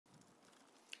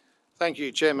Thank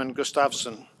you, Chairman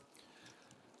Gustafsson.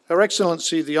 Her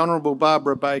Excellency the Honourable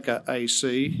Barbara Baker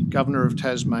AC, Governor of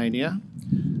Tasmania,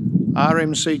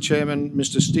 RMC Chairman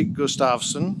Mr Stig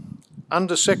Gustafsson,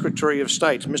 Under Secretary of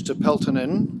State Mr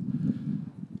Peltonen,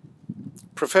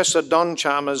 Professor Don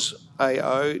Chalmers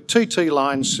AO, TT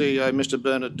Line CEO Mr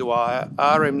Bernard Dwyer,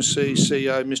 RMC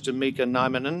CEO Mr Mika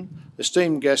Niemanen,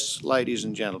 esteemed guests, ladies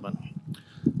and gentlemen.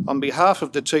 On behalf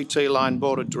of the TT Line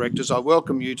Board of Directors, I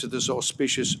welcome you to this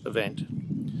auspicious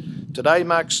event. Today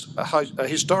marks a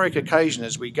historic occasion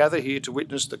as we gather here to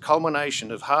witness the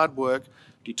culmination of hard work,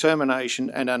 determination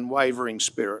and unwavering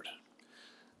spirit.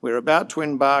 We're about to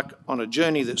embark on a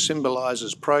journey that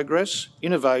symbolises progress,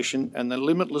 innovation and the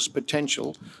limitless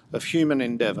potential of human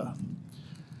endeavour.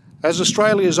 As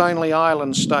Australia's only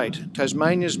island state,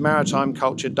 Tasmania's maritime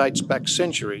culture dates back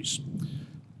centuries,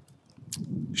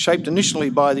 shaped initially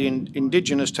by the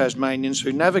indigenous Tasmanians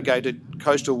who navigated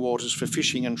coastal waters for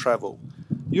fishing and travel.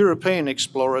 European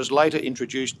explorers later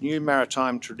introduced new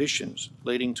maritime traditions,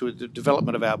 leading to the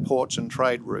development of our ports and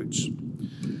trade routes.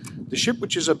 The ship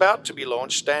which is about to be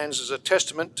launched stands as a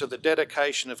testament to the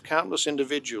dedication of countless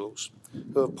individuals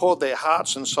who have poured their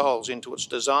hearts and souls into its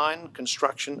design,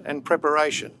 construction and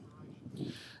preparation.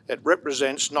 It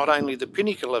represents not only the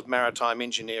pinnacle of maritime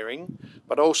engineering,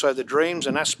 but also the dreams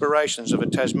and aspirations of a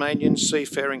Tasmanian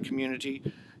seafaring community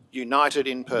united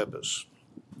in purpose.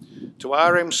 To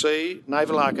RMC,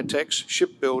 naval architects,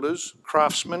 shipbuilders,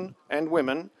 craftsmen and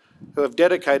women who have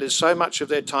dedicated so much of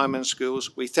their time and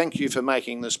skills, we thank you for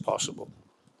making this possible.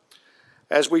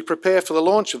 As we prepare for the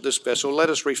launch of this vessel, let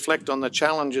us reflect on the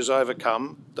challenges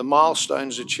overcome, the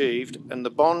milestones achieved and the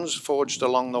bonds forged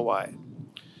along the way.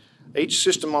 Each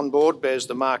system on board bears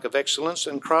the mark of excellence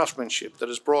and craftsmanship that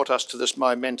has brought us to this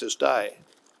momentous day.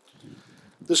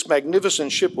 This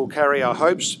magnificent ship will carry our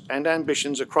hopes and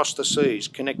ambitions across the seas,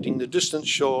 connecting the distant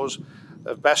shores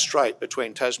of Bass Strait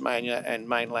between Tasmania and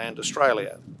mainland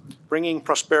Australia, bringing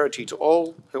prosperity to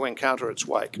all who encounter its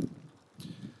wake.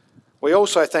 We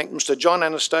also thank Mr John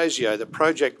Anastasio, the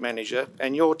project manager,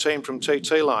 and your team from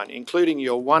TT Line, including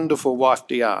your wonderful wife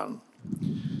Diane,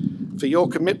 for your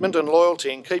commitment and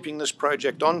loyalty in keeping this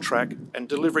project on track and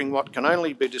delivering what can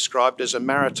only be described as a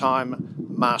maritime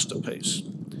masterpiece.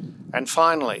 And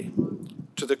finally,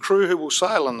 to the crew who will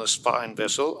sail on this fine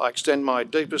vessel, I extend my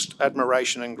deepest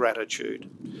admiration and gratitude.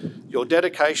 Your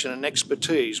dedication and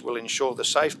expertise will ensure the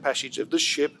safe passage of this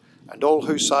ship and all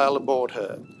who sail aboard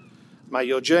her. May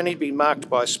your journey be marked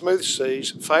by smooth seas,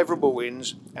 favourable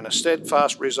winds and a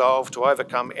steadfast resolve to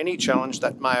overcome any challenge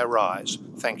that may arise.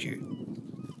 Thank you.